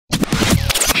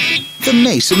The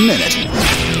Mason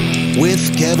Minute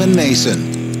with Kevin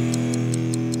Mason.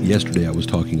 Yesterday I was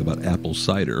talking about apple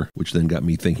cider, which then got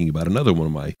me thinking about another one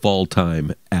of my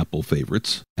fall-time apple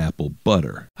favorites, apple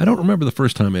butter. I don't remember the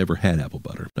first time I ever had apple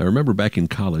butter. I remember back in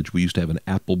college we used to have an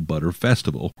apple butter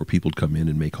festival where people would come in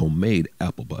and make homemade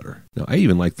apple butter. Now I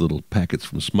even like the little packets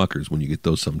from Smucker's when you get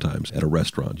those sometimes at a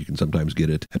restaurant. You can sometimes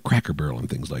get it at Cracker Barrel and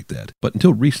things like that. But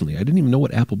until recently I didn't even know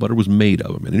what apple butter was made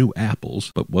of. I mean, I knew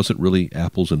apples, but was it really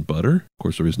apples and butter? Of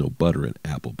course there is no butter in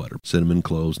apple butter. Cinnamon,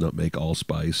 cloves, nutmeg,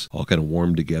 allspice, all kind of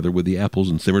warmed together with the apples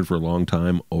and simmered for a long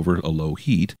time over a low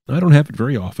heat. I don't have it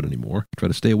very often anymore. I try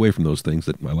to stay away from those things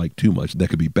that I like too much that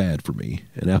could be bad for me.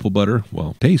 And apple butter,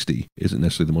 while tasty, isn't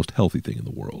necessarily the most healthy thing in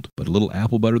the world. But a little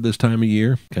apple butter this time of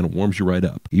year kind of warms you right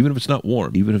up. Even if it's not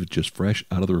warm, even if it's just fresh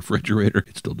out of the refrigerator,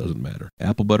 it still doesn't matter.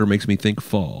 Apple butter makes me think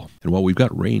fall. And while we've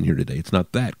got rain here today, it's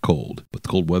not that cold, but the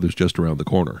cold weather's just around the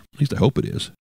corner. At least I hope it is.